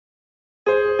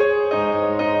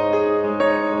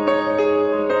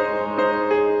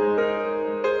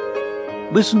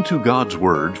Listen to God's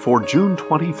Word for June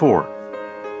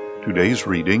 24. Today's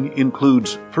reading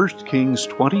includes 1 Kings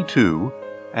 22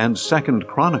 and 2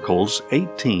 Chronicles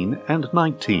 18 and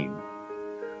 19.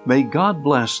 May God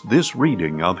bless this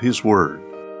reading of His Word.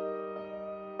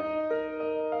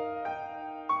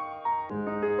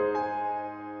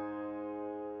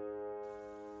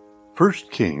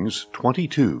 First Kings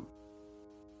 22.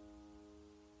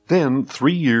 Then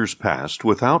 3 years passed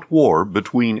without war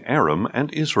between Aram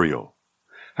and Israel.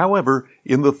 However,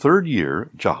 in the 3rd year,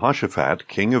 Jehoshaphat,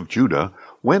 king of Judah,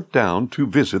 went down to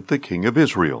visit the king of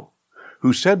Israel,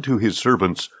 who said to his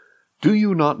servants, "Do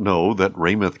you not know that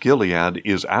Ramoth-Gilead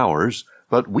is ours,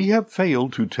 but we have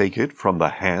failed to take it from the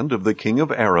hand of the king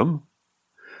of Aram?"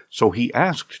 So he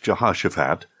asked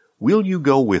Jehoshaphat, "Will you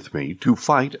go with me to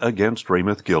fight against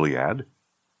Ramoth-Gilead?"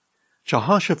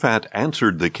 Jehoshaphat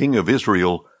answered the king of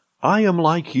Israel, "I am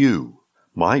like you.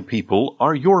 My people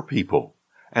are your people,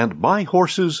 and my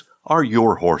horses are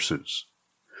your horses."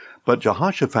 But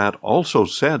Jehoshaphat also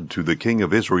said to the king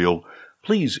of Israel,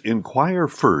 "Please inquire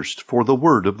first for the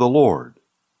word of the Lord."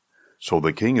 So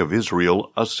the king of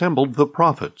Israel assembled the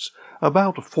prophets,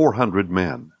 about 400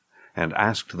 men, and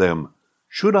asked them,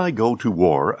 "Should I go to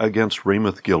war against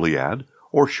Ramoth-Gilead,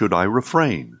 or should I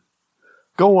refrain?"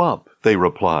 "Go up," they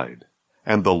replied,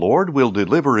 "and the Lord will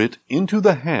deliver it into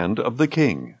the hand of the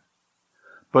king."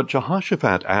 But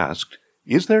Jehoshaphat asked,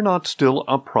 "Is there not still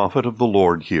a prophet of the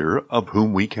Lord here, of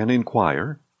whom we can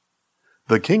inquire?"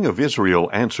 The king of Israel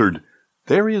answered,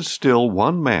 "There is still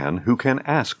one man who can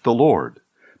ask the Lord,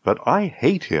 but I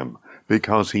hate him,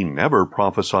 because he never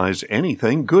prophesies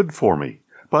anything good for me,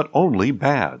 but only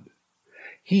bad.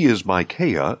 He is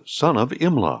Micaiah, son of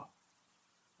Imlah."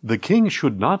 "The king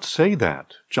should not say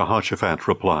that," Jehoshaphat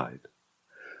replied.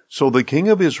 So the king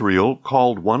of Israel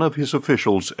called one of his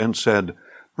officials and said,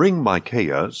 "Bring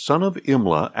Micaiah, son of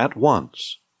Imlah, at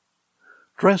once."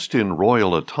 Dressed in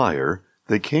royal attire,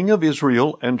 the king of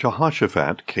Israel and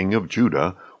Jehoshaphat, king of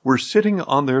Judah, were sitting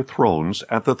on their thrones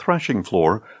at the threshing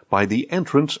floor by the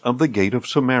entrance of the gate of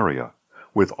Samaria,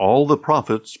 with all the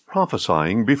prophets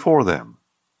prophesying before them.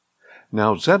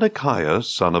 Now Zedekiah,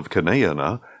 son of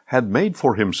Chenaanah, had made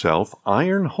for himself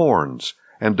iron horns,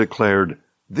 and declared,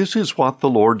 "This is what the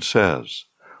Lord says,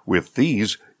 with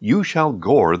these you shall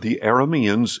gore the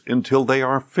Arameans until they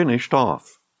are finished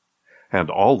off." And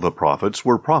all the prophets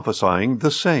were prophesying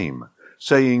the same,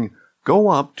 saying, "Go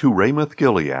up to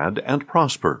Ramoth-Gilead and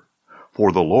prosper,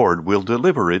 for the Lord will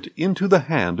deliver it into the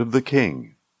hand of the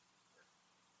king."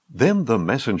 Then the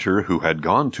messenger who had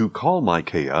gone to call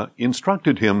Micaiah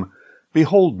instructed him,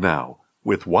 "Behold now,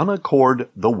 with one accord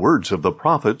the words of the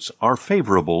prophets are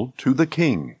favorable to the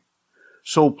king.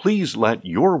 So please let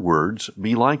your words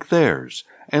be like theirs,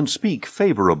 and speak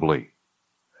favorably."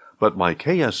 But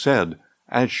Micaiah said,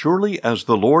 "As surely as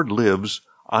the Lord lives,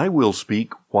 I will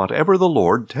speak whatever the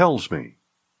Lord tells me."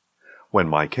 When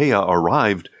Micaiah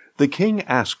arrived, the king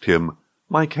asked him,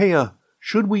 "Micaiah,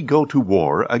 should we go to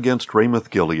war against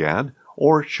Ramoth-Gilead,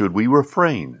 or should we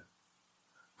refrain?"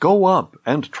 "Go up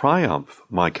and triumph,"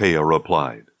 Micaiah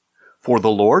replied, "for the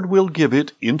Lord will give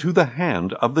it into the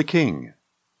hand of the king."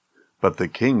 But the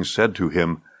king said to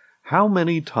him, "How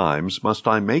many times must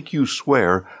I make you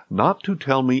swear not to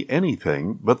tell me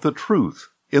anything but the truth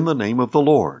in the name of the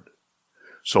Lord?"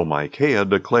 So Micaiah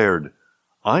declared,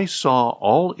 "I saw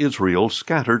all Israel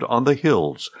scattered on the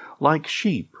hills, like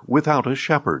sheep without a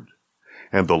shepherd.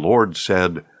 And the Lord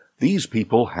said, 'These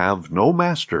people have no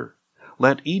master.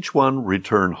 Let each one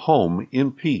return home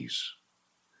in peace.'"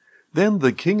 Then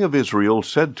the king of Israel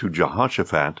said to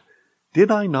Jehoshaphat, "Did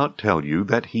I not tell you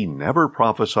that he never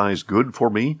prophesies good for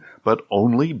me, but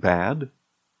only bad?"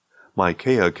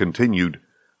 Micaiah continued,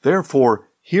 "Therefore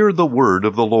hear the word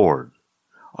of the Lord.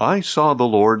 I saw the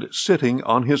Lord sitting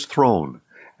on his throne,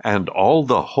 and all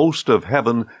the host of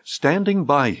heaven standing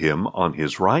by him on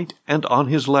his right and on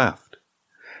his left.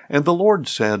 And the Lord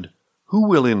said, 'Who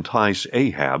will entice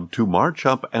Ahab to march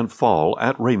up and fall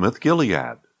at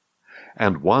Ramoth-Gilead?'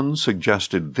 And one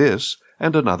suggested this,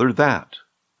 and another that.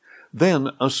 Then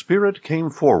a spirit came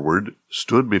forward,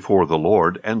 stood before the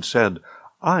Lord, and said,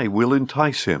 'I will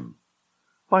entice him.'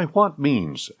 'By what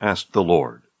means?' asked the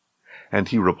Lord. And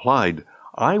he replied,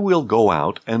 'I will go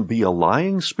out and be a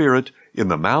lying spirit in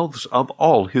the mouths of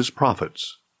all his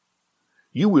prophets.'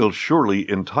 'You will surely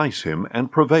entice him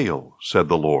and prevail,' said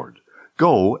the Lord.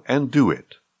 'Go and do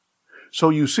it.' So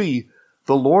you see,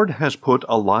 the Lord has put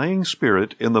a lying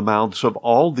spirit in the mouths of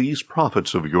all these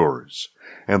prophets of yours,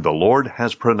 and the Lord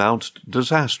has pronounced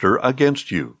disaster against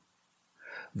you."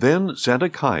 Then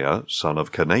Zedekiah, son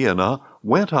of Chenaanah,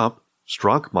 went up,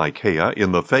 struck Micaiah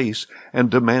in the face, and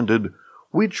demanded,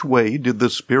 Which way did the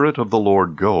Spirit of the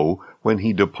Lord go when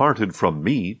he departed from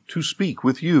me to speak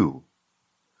with you?"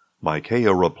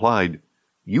 Micaiah replied,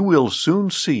 "You will soon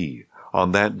see,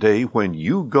 on that day when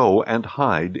you go and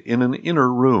hide in an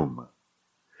inner room."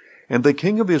 And the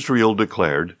king of Israel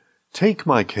declared, "Take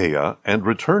Micaiah and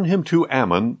return him to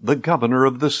Ammon the governor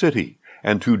of the city,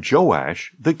 and to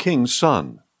Joash the king's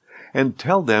son, and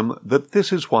tell them that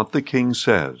this is what the king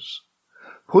says.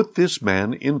 Put this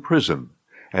man in prison,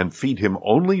 and feed him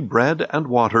only bread and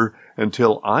water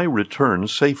until I return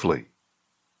safely."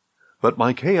 But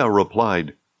Micaiah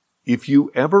replied, "If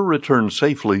you ever return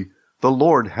safely, the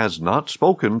Lord has not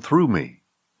spoken through me."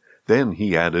 Then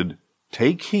he added,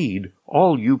 "Take heed,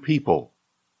 all you people."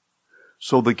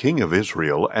 So the king of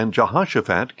Israel and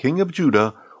Jehoshaphat king of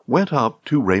Judah went up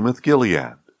to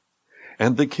Ramoth-Gilead.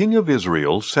 And the king of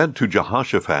Israel said to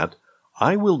Jehoshaphat,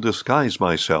 "I will disguise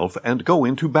myself and go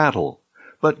into battle,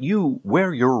 but you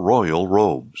wear your royal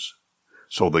robes."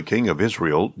 So the king of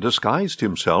Israel disguised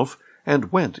himself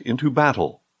and went into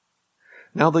battle.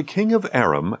 Now the king of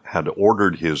Aram had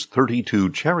ordered his 32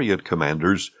 chariot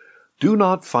commanders, "Do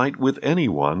not fight with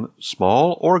anyone,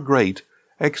 small or great,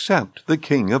 except the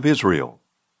king of Israel."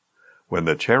 When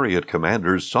the chariot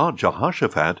commanders saw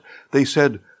Jehoshaphat, they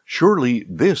said, "Surely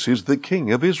this is the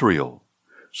king of Israel."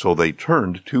 So they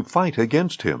turned to fight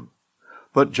against him.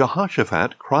 But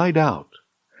Jehoshaphat cried out.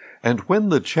 And when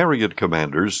the chariot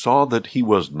commanders saw that he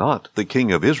was not the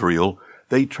king of Israel,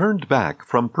 they turned back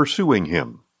from pursuing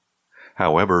him.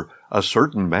 However, a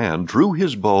certain man drew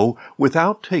his bow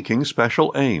without taking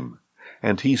special aim,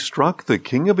 and he struck the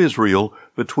king of Israel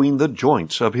between the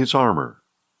joints of his armor.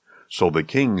 So the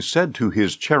king said to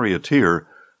his charioteer,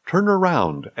 "Turn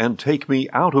around and take me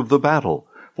out of the battle,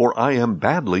 for I am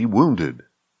badly wounded."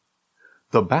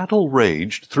 The battle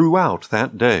raged throughout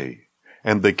that day,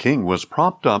 and the king was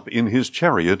propped up in his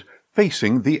chariot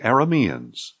facing the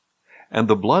Arameans. And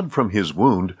the blood from his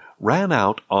wound ran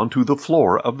out onto the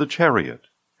floor of the chariot,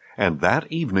 and that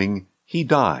evening he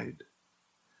died.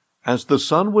 As the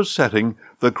sun was setting,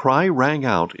 the cry rang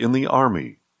out in the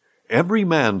army, "Every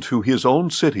man to his own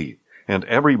city, and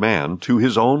every man to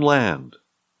his own land."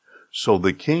 So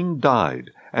the king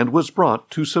died, and was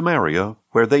brought to Samaria,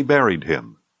 where they buried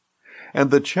him. And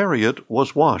the chariot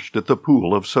was washed at the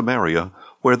pool of Samaria,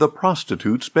 where the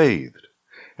prostitutes bathed.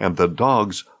 And the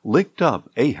dogs licked up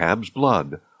Ahab's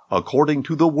blood, according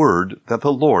to the word that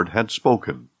the Lord had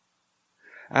spoken.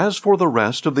 As for the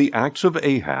rest of the acts of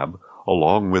Ahab,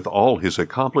 along with all his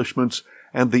accomplishments,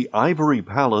 and the ivory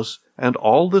palace, and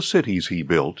all the cities he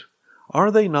built,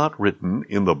 are they not written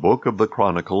in the book of the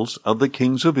Chronicles of the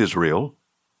kings of Israel?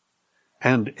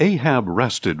 And Ahab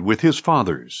rested with his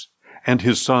fathers, and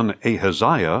his son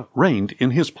Ahaziah reigned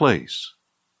in his place.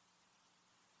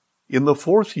 In the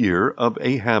 4th year of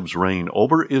Ahab's reign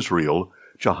over Israel,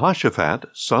 Jehoshaphat,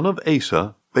 son of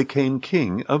Asa, became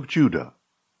king of Judah.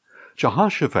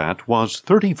 Jehoshaphat was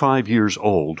 35 years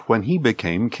old when he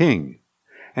became king,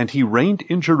 and he reigned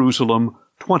in Jerusalem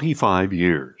 25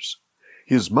 years.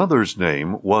 His mother's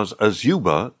name was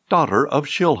Azubah, daughter of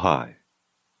Shilhi.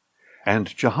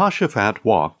 And Jehoshaphat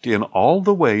walked in all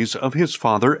the ways of his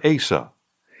father Asa.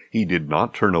 He did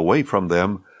not turn away from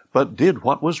them, but did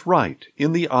what was right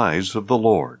in the eyes of the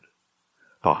Lord.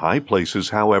 The high places,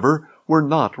 however, were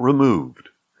not removed.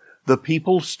 The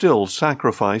people still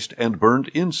sacrificed and burned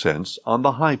incense on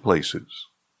the high places.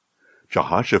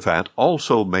 Jehoshaphat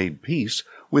also made peace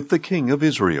with the king of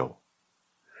Israel.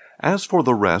 As for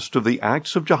the rest of the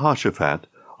acts of Jehoshaphat,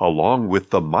 along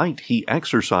with the might he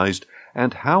exercised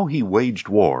and how he waged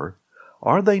war,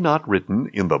 are they not written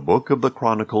in the book of the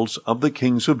Chronicles of the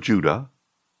kings of Judah?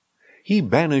 He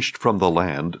banished from the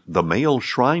land the male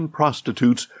shrine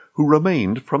prostitutes who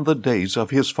remained from the days of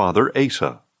his father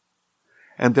Asa.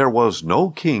 And there was no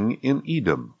king in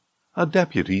Edom. A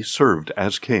deputy served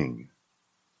as king.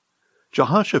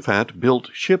 Jehoshaphat built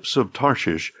ships of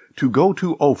Tarshish to go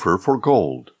to Ophir for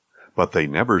gold, but they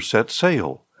never set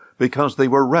sail, because they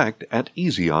were wrecked at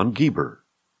Ezion-Geber.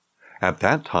 At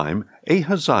that time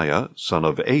Ahaziah, son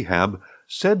of Ahab,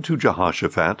 said to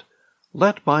Jehoshaphat,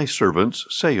 "Let my servants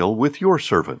sail with your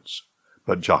servants."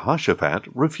 But Jehoshaphat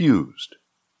refused.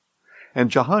 And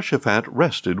Jehoshaphat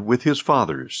rested with his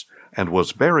fathers, and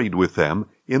was buried with them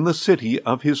in the city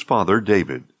of his father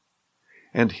David.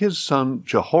 And his son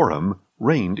Jehoram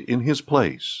reigned in his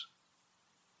place.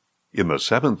 In the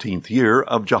 17th year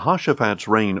of Jehoshaphat's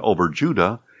reign over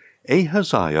Judah,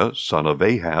 Ahaziah, son of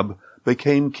Ahab,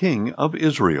 became king of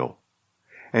Israel.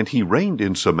 And he reigned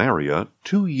in Samaria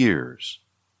 2 years.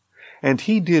 And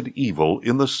he did evil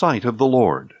in the sight of the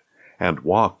Lord, and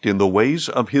walked in the ways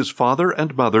of his father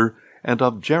and mother, and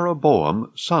of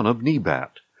Jeroboam son of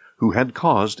Nebat, who had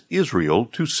caused Israel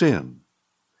to sin.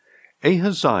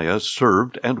 Ahaziah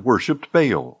served and worshipped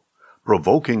Baal,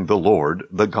 provoking the Lord,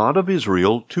 the God of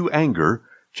Israel, to anger,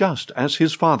 just as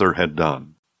his father had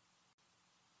done.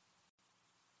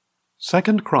 2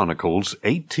 Chronicles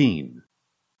 18.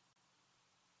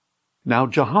 Now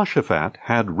Jehoshaphat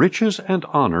had riches and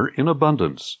honor in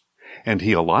abundance, and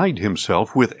he allied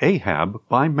himself with Ahab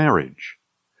by marriage.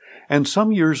 And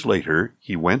some years later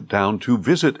he went down to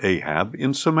visit Ahab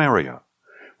in Samaria,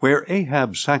 where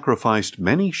Ahab sacrificed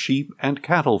many sheep and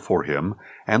cattle for him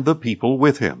and the people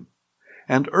with him,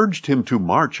 and urged him to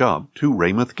march up to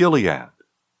Ramoth-Gilead.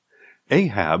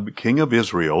 Ahab, king of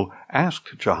Israel,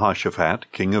 asked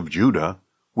Jehoshaphat, king of Judah,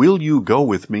 "Will you go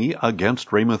with me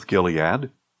against Ramoth-Gilead?"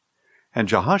 And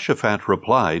Jehoshaphat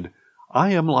replied,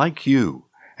 "I am like you,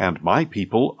 and my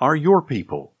people are your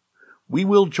people. We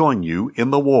will join you in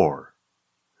the war."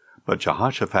 But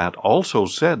Jehoshaphat also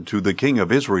said to the king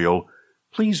of Israel,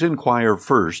 "Please inquire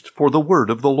first for the word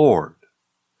of the Lord."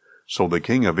 So the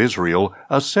king of Israel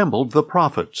assembled the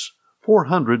prophets,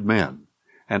 400 men,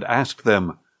 and asked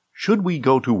them, "Should we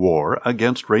go to war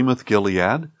against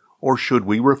Ramoth-Gilead, or should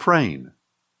we refrain?"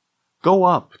 "Go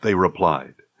up," they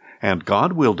replied, "and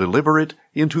God will deliver it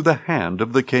into the hand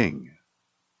of the king."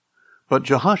 But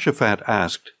Jehoshaphat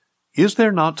asked, "Is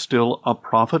there not still a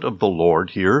prophet of the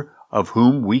Lord here, of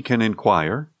whom we can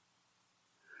inquire?"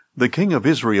 The king of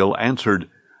Israel answered,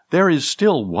 "There is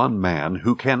still one man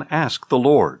who can ask the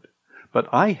Lord, but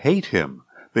I hate him,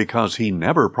 because he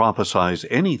never prophesies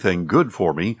anything good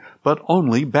for me, but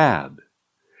only bad.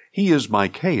 He is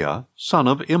Micaiah, son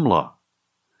of Imlah."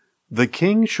 "The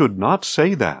king should not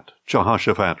say that,"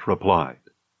 Jehoshaphat replied.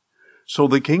 So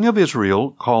the king of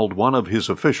Israel called one of his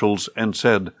officials and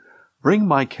said, "Bring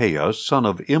Micaiah, son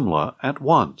of Imlah, at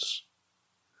once."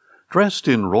 Dressed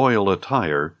in royal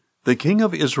attire, the king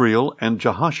of Israel and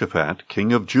Jehoshaphat,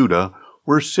 king of Judah,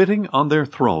 were sitting on their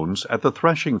thrones at the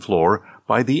threshing floor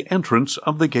by the entrance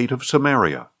of the gate of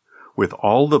Samaria, with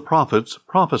all the prophets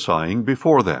prophesying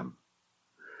before them.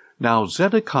 Now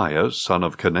Zedekiah, son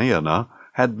of Chenaanah,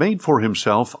 had made for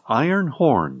himself iron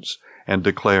horns, and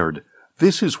declared,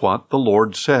 "This is what the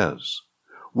Lord says.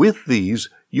 With these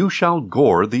you shall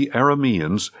gore the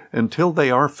Arameans until they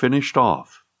are finished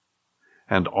off."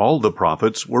 And all the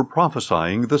prophets were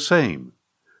prophesying the same,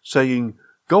 saying,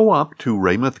 "Go up to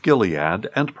Ramoth-Gilead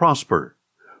and prosper,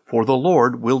 for the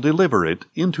Lord will deliver it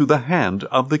into the hand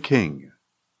of the king."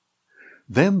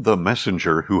 Then the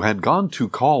messenger who had gone to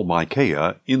call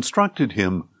Micaiah instructed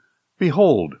him,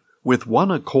 "Behold, with one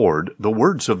accord the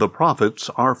words of the prophets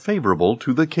are favorable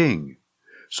to the king.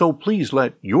 So please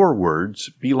let your words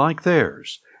be like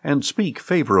theirs, and speak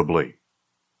favorably."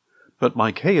 But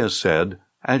Micaiah said,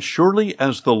 "As surely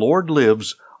as the Lord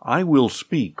lives, I will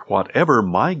speak whatever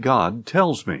my God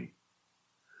tells me."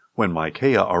 When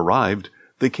Micaiah arrived,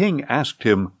 the king asked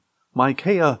him,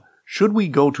 "Micaiah, should we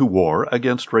go to war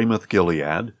against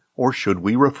Ramoth-Gilead, or should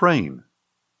we refrain?"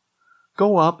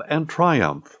 "Go up and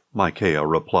triumph," Micaiah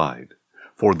replied,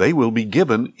 "for they will be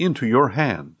given into your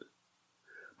hand."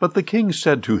 But the king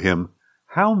said to him,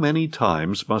 "How many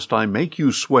times must I make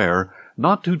you swear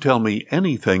not to tell me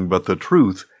anything but the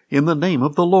truth in the name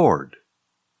of the Lord?"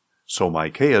 So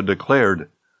Micaiah declared,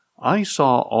 "I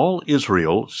saw all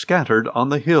Israel scattered on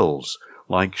the hills,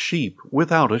 like sheep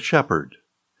without a shepherd.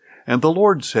 And the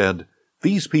Lord said,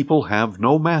 'These people have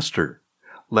no master.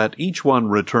 Let each one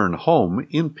return home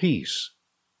in peace.'"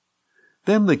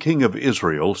 Then the king of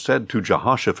Israel said to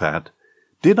Jehoshaphat,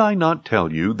 "Did I not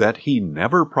tell you that he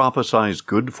never prophesies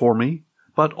good for me,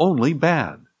 but only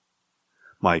bad?"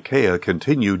 Micaiah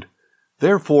continued,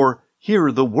 "Therefore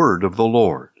hear the word of the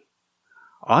Lord.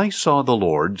 I saw the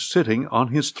Lord sitting on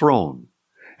his throne,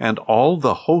 and all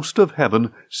the host of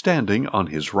heaven standing on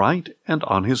his right and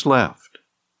on his left.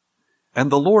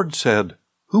 And the Lord said,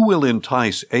 'Who will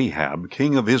entice Ahab,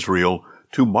 king of Israel,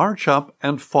 to march up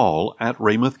and fall at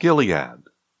Ramoth-Gilead?'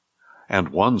 And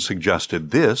one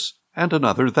suggested this, and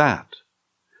another that.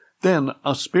 Then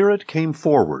a spirit came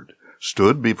forward,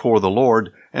 stood before the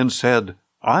Lord, and said,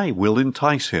 'I will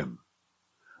entice him.'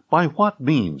 'By what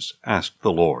means?' asked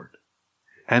the Lord.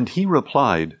 And he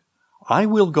replied, 'I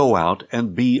will go out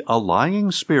and be a lying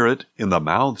spirit in the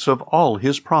mouths of all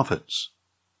his prophets.'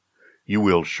 'You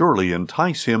will surely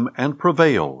entice him and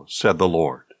prevail,' said the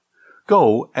Lord.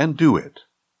 'Go and do it.'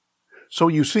 So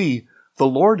you see, the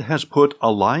Lord has put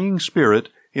a lying spirit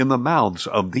in the mouths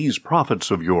of these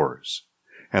prophets of yours,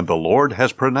 and the Lord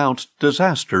has pronounced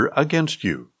disaster against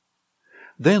you."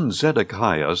 Then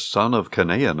Zedekiah, son of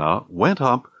Chenaanah, went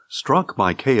up, struck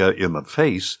Micaiah in the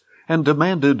face, and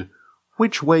demanded,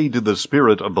 Which way did the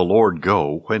Spirit of the Lord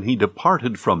go when he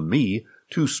departed from me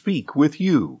to speak with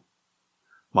you?"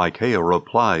 Micaiah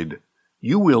replied,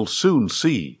 "You will soon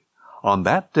see, on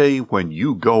that day when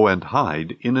you go and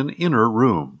hide in an inner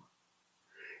room."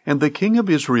 And the king of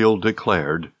Israel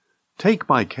declared, "Take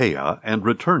Micaiah and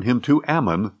return him to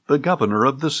Amon, the governor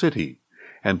of the city,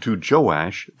 and to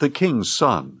Joash, the king's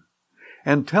son,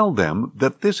 and tell them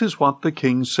that this is what the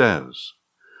king says.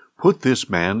 Put this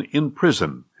man in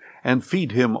prison, and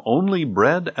feed him only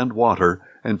bread and water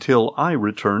until I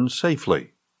return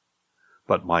safely."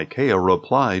 But Micaiah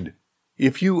replied,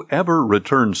 "If you ever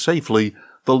return safely,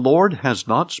 the Lord has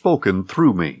not spoken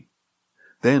through me."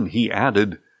 Then he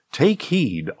added, "Take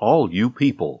heed, all you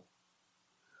people."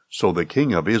 So the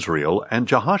king of Israel and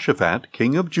Jehoshaphat,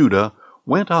 king of Judah,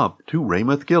 went up to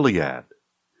Ramoth-Gilead.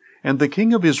 And the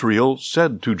king of Israel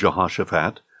said to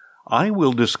Jehoshaphat, "I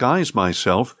will disguise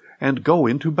myself and go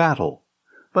into battle,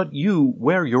 but you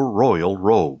wear your royal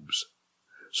robes."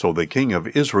 So the king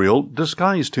of Israel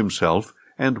disguised himself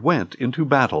and went into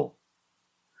battle.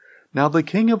 Now the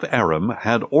king of Aram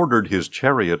had ordered his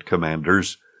chariot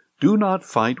commanders, "Do not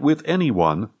fight with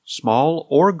anyone, small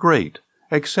or great,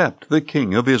 except the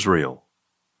king of Israel."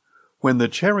 When the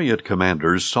chariot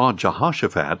commanders saw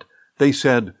Jehoshaphat, they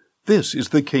said, "This is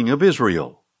the king of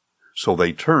Israel." So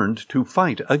they turned to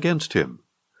fight against him.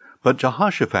 But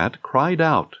Jehoshaphat cried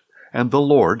out, and the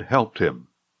Lord helped him.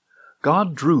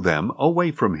 God drew them away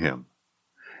from him.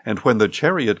 And when the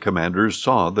chariot commanders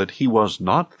saw that he was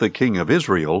not the king of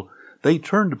Israel, they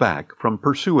turned back from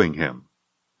pursuing him.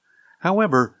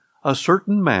 However, a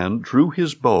certain man drew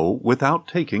his bow without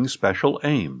taking special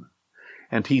aim,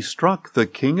 and he struck the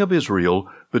king of Israel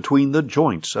between the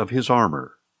joints of his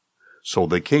armor. So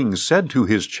the king said to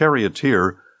his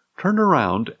charioteer, "Turn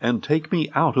around and take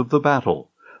me out of the battle,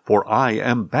 for I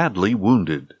am badly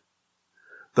wounded."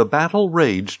 The battle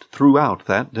raged throughout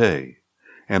that day,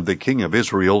 and the king of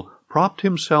Israel propped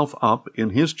himself up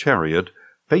in his chariot,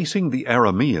 facing the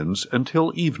Arameans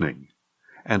until evening,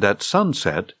 and at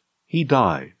sunset he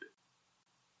died.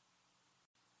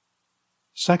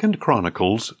 2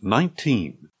 Chronicles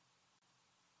 19.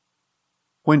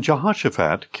 When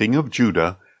Jehoshaphat, king of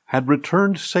Judah, had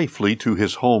returned safely to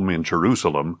his home in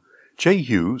Jerusalem,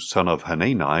 Jehu, son of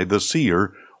Hanani the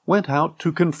seer, went out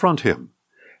to confront him,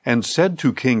 and said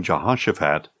to King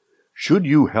Jehoshaphat, "Should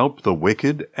you help the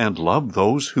wicked and love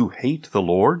those who hate the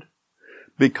Lord?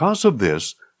 Because of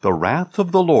this, the wrath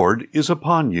of the Lord is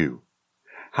upon you.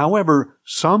 However,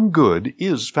 some good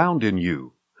is found in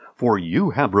you, for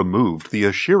you have removed the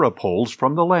Asherah poles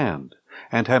from the land,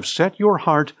 and have set your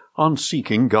heart on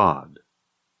seeking God."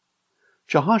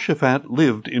 Jehoshaphat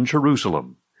lived in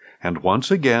Jerusalem, and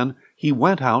once again he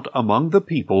went out among the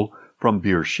people from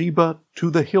Beersheba to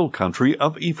the hill country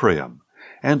of Ephraim,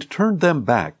 and turned them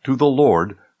back to the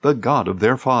Lord, the God of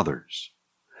their fathers.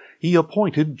 He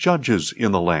appointed judges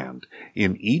in the land,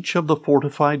 in each of the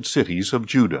fortified cities of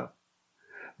Judah.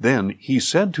 Then he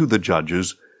said to the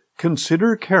judges,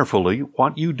 "Consider carefully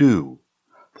what you do,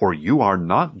 for you are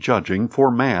not judging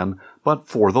for man, but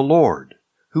for the Lord,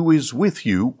 who is with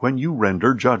you when you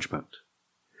render judgment.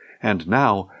 And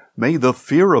now may the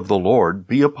fear of the Lord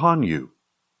be upon you.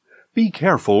 Be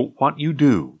careful what you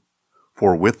do,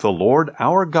 for with the Lord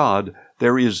our God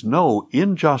there is no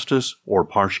injustice or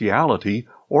partiality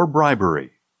or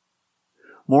bribery."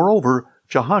 Moreover,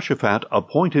 Jehoshaphat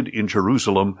appointed in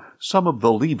Jerusalem some of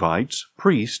the Levites,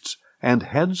 priests, and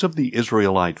heads of the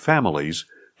Israelite families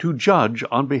to judge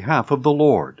on behalf of the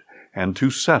Lord and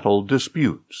to settle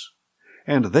disputes,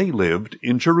 and they lived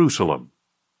in Jerusalem.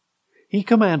 He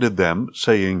commanded them,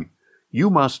 saying, "You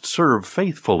must serve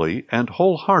faithfully and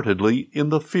wholeheartedly in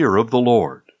the fear of the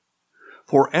Lord.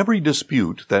 For every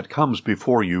dispute that comes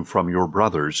before you from your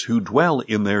brothers who dwell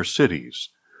in their cities,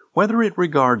 whether it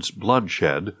regards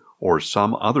bloodshed or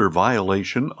some other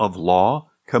violation of law,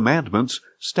 commandments,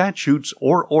 statutes,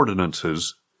 or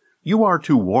ordinances, you are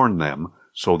to warn them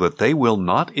so that they will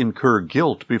not incur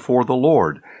guilt before the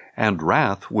Lord, and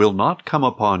wrath will not come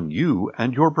upon you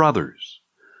and your brothers.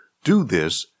 Do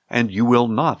this, and you will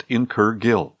not incur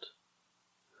guilt.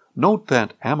 Note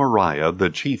that Amariah the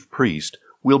chief priest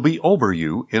will be over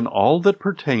you in all that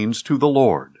pertains to the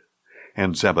Lord,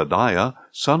 and Zebadiah,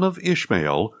 son of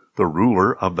Ishmael, the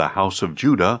ruler of the house of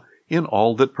Judah, in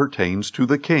all that pertains to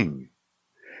the king.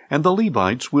 And the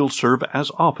Levites will serve as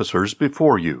officers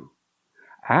before you.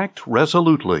 Act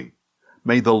resolutely.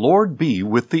 May the Lord be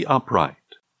with the upright."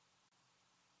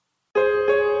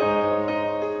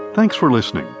 Thanks for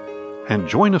listening, and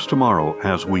join us tomorrow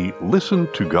as we listen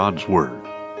to God's Word.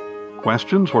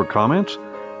 Questions or comments?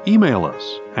 Email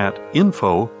us at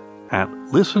info at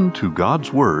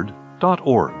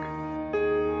listentogodsword.org.